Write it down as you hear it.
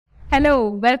Hello,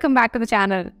 welcome back to the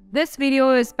channel. This video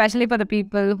is especially for the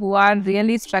people who are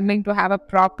really struggling to have a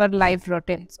proper life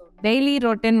routine. So, daily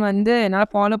routine வந்து என்னால்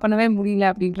follow பண்ணவே முடியல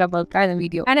அப்படின்ற ஒர்க்காக இந்த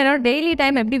video. And என்னோட daily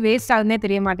time எப்படி waste ஆகுதுன்னே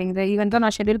தெரிய மாட்டேங்குது. ஈவன் தான்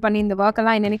நான் ஷெட்யூல் பண்ணி இந்த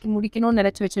ஒர்க்கெல்லாம் இன்னைக்கு முடிக்கணும்னு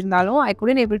நினச்சி வச்சிருந்தாலும் I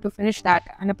couldn't able to finish that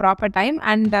in a proper time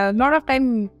and a lot of time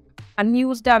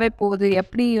unused-ஆவே போகுது.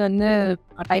 எப்படி வந்து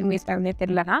டைம் வேஸ்ட் ஆகுதுன்னே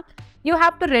தெரியலனா you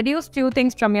have to reduce few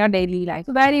things from your daily life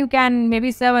where you can maybe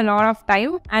save a lot of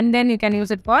time and then you can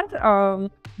use it for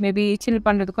maybe chill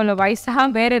பண்றதுக்கோ இல்லை வயசாக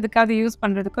வேறு எதுக்காவது use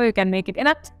பண்ணுறதுக்கோ you can make it.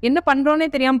 ஏன்னா என்ன பண்ணுறோன்னே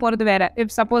தெரியாமல் போகிறது வேறு.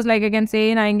 இப் suppose like I can say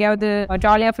நான் எங்கேயாவது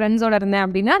ஜாலியாக ஃப்ரெண்ட்ஸோட இருந்தேன்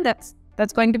அப்படின்னா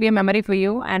that's going to be a memory for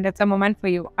you and it's a moment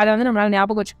for you. அதை வந்து நம்மளால்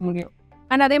ஞாபகம் வச்சுக்க முடியும்.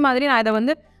 அண்ட் அதே மாதிரி நான் அதை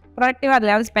வந்து ப்ரொடக்டிவாக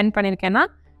அதில் ஸ்பெண்ட் பண்ணியிருக்கேன்னா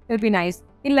இட் பி நைஸ்.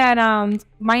 இல்லை நான்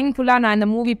மைண்ட்ஃபுல்லாக நான் இந்த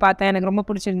மூவி பார்த்தேன் எனக்கு ரொம்ப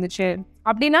பிடிச்சிருந்துச்சு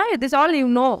அப்படின்னா it is all you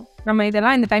know நம்ம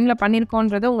இதெல்லாம் இந்த டைமில்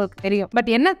பண்ணியிருக்கோன்றது உங்களுக்கு தெரியும். பட்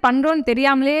என்ன பண்ணுறோன்னு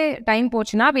தெரியாமலே டைம்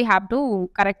போச்சுன்னா we have to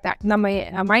correct that. நம்ம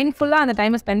மைண்ட்ஃபுல்லாக அந்த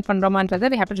டைமை spend பண்ணுறோமான்றதை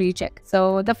we have to recheck. So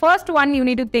the first one you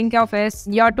need to think of is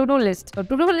your to-do list. So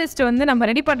to-do list வந்து நம்ம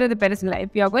ரெடி பண்ணுறது பெருசு இல்லை.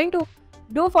 If you are going to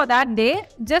do for that day,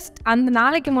 just அந்த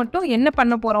நாளைக்கு மட்டும் என்ன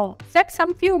பண்ண போகிறோம், set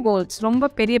some few goals.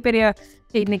 ரொம்ப பெரிய பெரிய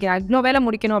இன்னைக்கு இவ்வளோ வேலை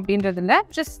முடிக்கணும் அப்படின்றது இல்லை.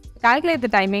 ஜஸ்ட் கால்குலேட் த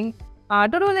டைமிங்.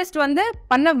 டு-டூ லிஸ்ட் வந்து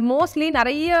பண்ண மோஸ்ட்லி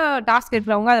நிறைய டாஸ்க்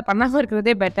இருக்கிறவங்க அதை பண்ணாமல்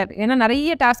இருக்கிறதே பெட்டர். ஏன்னா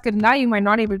நிறைய டாஸ்க் இருந்தால் you might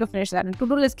not able to finish that.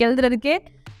 To-two list எழுதுறதுக்கே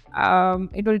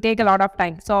it will take a lot of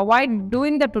time. So avoid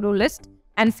doing the to-two list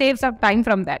and saves up time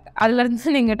from that.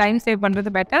 அதுலேருந்து நீங்கள் time save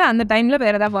பண்ணுறது better. அந்த டைமில்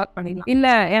வேறு ஏதாவது work பண்ணிடலாம்.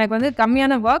 இல்லை எனக்கு வந்து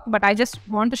கம்மியான work but I just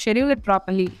want to schedule it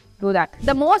properly. Do that.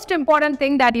 The most important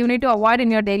thing that you need to avoid in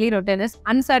your daily routine is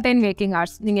uncertain waking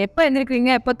hours. நீங்கள் எப்போ எந்திரிக்கிறீங்க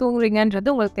எப்போ தூங்குறீங்கன்றது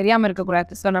உங்களுக்கு தெரியாமல்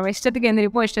இருக்கக்கூடாது. ஸோ நம்ம இஷ்டத்துக்கு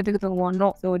எந்திரிப்போம் இஷ்டத்துக்கு தூங்குவோம். No.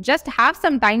 So just have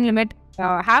some time limit.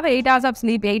 Have 8 hours of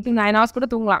sleep, 8 to 9 hours கூட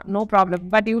தூங்கலாம், no problem.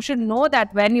 But you should know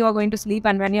that when you are going to sleep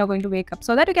and when you are going to wake up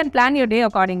so that you can plan your day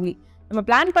accordingly. நம்ம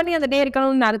plan பண்ணி அந்த டே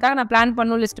இருக்கணும்னு அதுக்காக நான் plan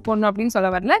பண்ணணும் list போடணும் அப்படின்னு சொல்ல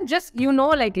வரல. ஜஸ்ட் யூ நோ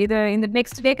லைக் இது இந்த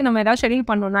நெக்ஸ்ட் டேக்கு நம்ம ஏதாவது ஷெட்யூல்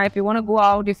பண்ணணும்னா if you want to go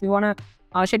out, if you want to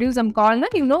schedule some call,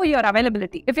 you know your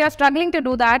availability. If you are struggling to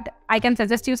do that, I can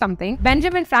suggest you something.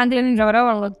 Benjamin Franklin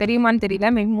உங்களுக்கு தெரியுமான்னு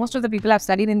தெரியல. Maybe most of the people have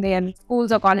studied in their schools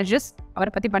or colleges.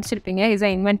 அவரை பற்றி படிச்சிருப்பீங்க. He is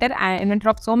an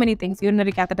inventor of so many things.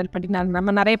 Urinary catheter பற்றி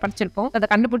நம்ம நிறைய படிச்சிருப்போம். அதை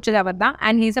கண்டுபிடிச்சது அவர் தான்.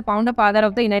 And he is a founder father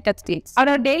of the United States.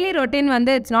 Our daily routine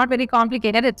வந்து it's not very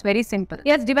complicated. It's very simple.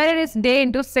 He has divided his day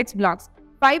into 6 blocks.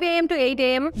 5 a.m. to 8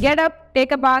 a.m. get up,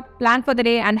 take a bath, plan for the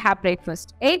day and have breakfast.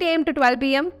 8 a.m. to 12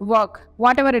 p.m. work,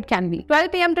 whatever it can be. 12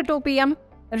 p.m. to 2 p.m.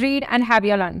 read and have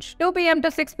your lunch. 2 p.m.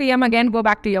 to 6 p.m. again go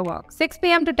back to your work. 6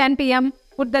 p.m. to 10 p.m.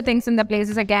 put the things in the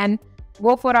places again,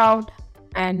 go for out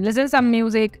and listen some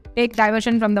music, take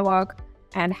diversion from the work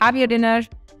and have your dinner.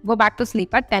 Go back to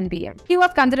sleep at 10 p.m. He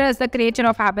was considered as the creator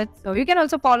of habits, so you can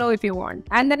also follow if you want.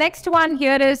 And the next one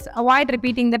here is avoid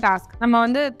repeating the task. நம்ம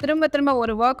வந்து திரும்ப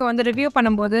ஒரு ஒர்க்கை வந்து review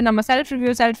பண்ணும்போது நம்ம self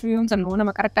ரிவ்யூன்னு சொல்லுவோம்.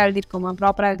 நம்ம கரெக்டாக எழுதிருக்கோமா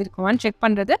ப்ராப்பராக எழுதிருக்கோமான்னு செக்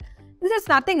பண்ணுறது. This is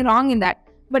nothing wrong in that.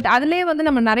 But அதுலேயே வந்து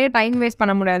நம்ம நிறைய டைம் வேஸ்ட்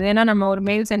பண்ண முடியாது. ஏன்னா நம்ம ஒரு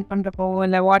மெயில் சென்ட் பண்ணுறப்போ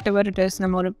இல்லை வாட் எவர் இட் இஸ்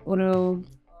நம்ம ஒரு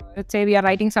say we are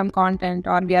writing some content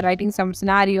or we are writing some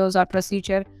scenarios or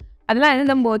procedure, அதெல்லாம்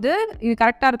எழுதும்போது இது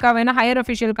கரெக்டாக இருக்கா வேணா ஹையர்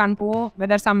அஃபிஷியலுக்கு அனுப்புவோம்.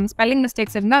 வெதர் சம் ஸ்பெல்லிங்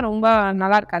மிஸ்டேக்ஸ் இருந்தால் ரொம்ப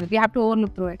நல்லா இருக்காது. we have to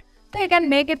overlook through it. So you can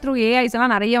make it through AIs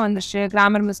எல்லாம் நிறைய வந்துச்சு.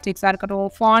 கிராமர் மிஸ்டேக்ஸாக இருக்கட்டும்,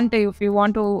 font if you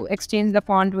want to exchange the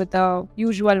font with the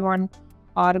usual one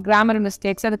or grammar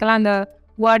mistakes, அதுக்கெல்லாம் அந்த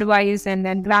word wise and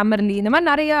then grammarly இந்த மாதிரி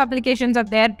நிறைய applications are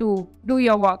there to do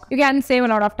your work. You can save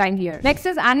a lot of time here. Next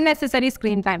is unnecessary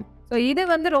screen time. So இது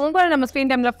வந்து ரொம்ப நம்ம screen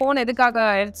டைமில் ஃபோன் எதுக்காக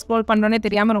ஸ்க்ரோல் பண்ணுறோன்னே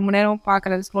தெரியாமல் ரொம்ப நேரம்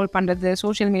பார்க்குறது, ஸ்க்ரோல் பண்ணுறது,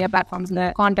 சோஷியல் மீடியா பிளாட்ஃபார்ம்ஸில்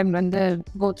கான்டென்ட் வந்து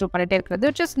கோ த்ரூ பண்ணிட்டே இருக்கிறது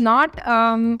விச் இஸ் நாட்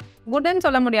குட்னு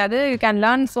சொல்ல முடியாது. You can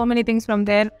learn so many things from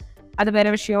தேர். அது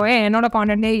வேறு விஷயம். என்னோட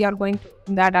கான்டென்ட்டே you are going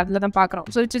to that அதில் தான் பார்க்குறோம்.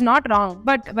 So it's is not wrong.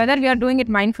 But whether we are doing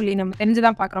it mindfully, நம்ம தெரிஞ்சு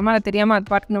தான் பார்க்குறோமா அது தெரியாமல் அது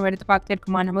பாட்டுக்கு நம்ம எடுத்து பார்த்துட்டே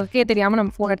இருக்குமா, நமக்கே தெரியாமல்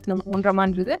நம்ம ஃபோன் எடுத்து நம்ம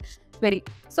பண்ணுறோமான்றது very.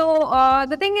 So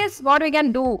the thing is what we can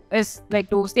do is like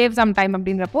to save some time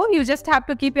அப்படின்றப்போ you just have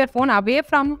to keep your phone away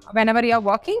from whenever you are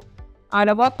working.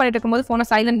 Work பண்ணிட்டு இருக்கும்போது ஃபோனை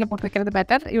சைலண்ட்ல போட்டு வைக்கிறது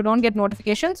better. You don't get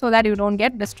notifications so that you don't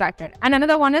get distracted. And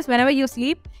another one is whenever you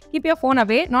sleep keep your phone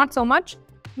away, not so much.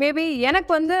 Maybe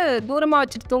எனக்கு வந்து தூரமாக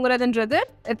வச்சுட்டு தூங்குறதுன்றது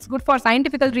it's good for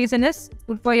scientific reason is it's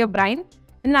good for your brain.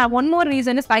 And one more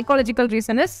reason is psychological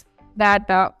reason is that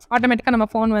ஆட்டோமேட்டிக்காக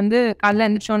நம்ம phone வந்து காலையில்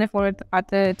எழுந்திரிச்சோடனே phone எடுத்து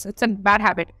பார்த்து it's a bad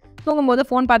habit. தூங்கும்போது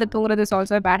ஃபோன் பார்த்து தூங்குறது is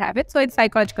also bad habit. So it's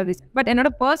psychological reason. But என்னோட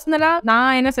பர்சனலாக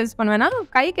நான் என்ன சஜஸ்ட் பண்ணுவேன்னா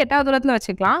கைக்கு எட்டாவது தூரத்தில்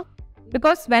வச்சுக்கலாம்.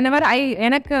 பிகாஸ் வெனவர்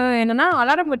எனக்கு என்னன்னா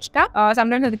அலாரம் வச்சுட்டா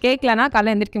சம்டைம்ஸ் அது கேட்கலன்னா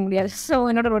காலைல எந்திரிக்க முடியாது. ஸோ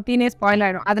என்னோட ரொட்டீனே ஸ்பாயில்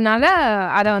ஆகிடும். அதனால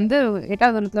அதை வந்து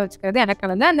 8வது தூரத்தில் வச்சுக்கிறது எனக்கு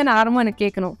நல்லது. அந்த அலாரமும் எனக்கு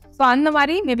கேட்கணும். So அந்த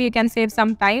மாதிரி maybe you can save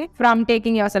some time from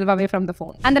taking yourself away from the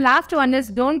phone. And the last one is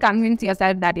don't convince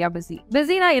yourself that you are busy.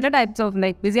 Busy na என்ன types of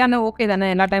like busy ஆனா okay தானே,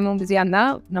 எல்லா டைமும் பிஸியாக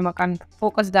இருந்தால் நம்ம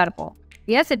ஃபோக்கஸ்டாக இருப்போம்.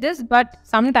 Yes it is, but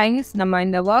sometimes நம்ம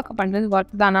இந்த ஒர்க் பண்ணுறது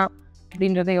ஒர்க் தானா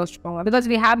அப்படின்றத யோசிச்சுக்கோங்க. Because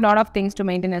we have lot of things to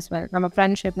maintain as well. நம்ம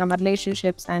friendship, நம்ம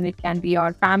relationships, and it can be your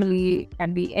family, it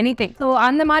can be anything. So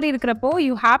அந்த மாதிரி இருக்கிறப்போ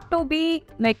you have to be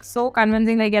like so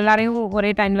convincing, like எல்லாரையும்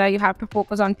ஒரே டைம்ல you have to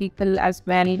focus on people as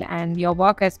well and your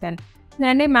work as well.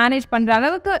 ரெண்டே manage பண்ணுற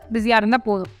அளவுக்கு பிஸியாக இருந்தால்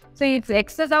போதும். ஸோ இட்ஸ்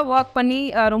எக்ஸஸாக ஒர்க் பண்ணி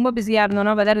ரொம்ப பிஸியாக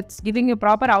இருந்தோன்னா whether it's giving you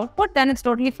proper output, then it's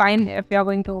totally fine. If you are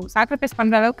going to sacrifice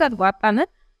பண்ணுற அளவுக்கு அது ஒர்க் தானே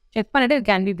check பண்ணட்டு, it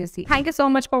can be busy. Thank you so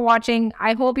much for watching.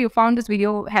 I hope you found this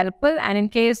video helpful, and in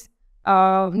case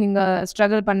நீங்க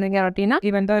struggle பண்றீங்க routine,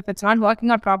 even though if it's not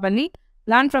working out properly,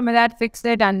 learn from that, fix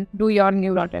it, and do your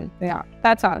new routine. Yeah,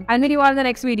 that's all. I'll meet you all in the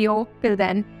next video. Till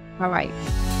then, bye bye.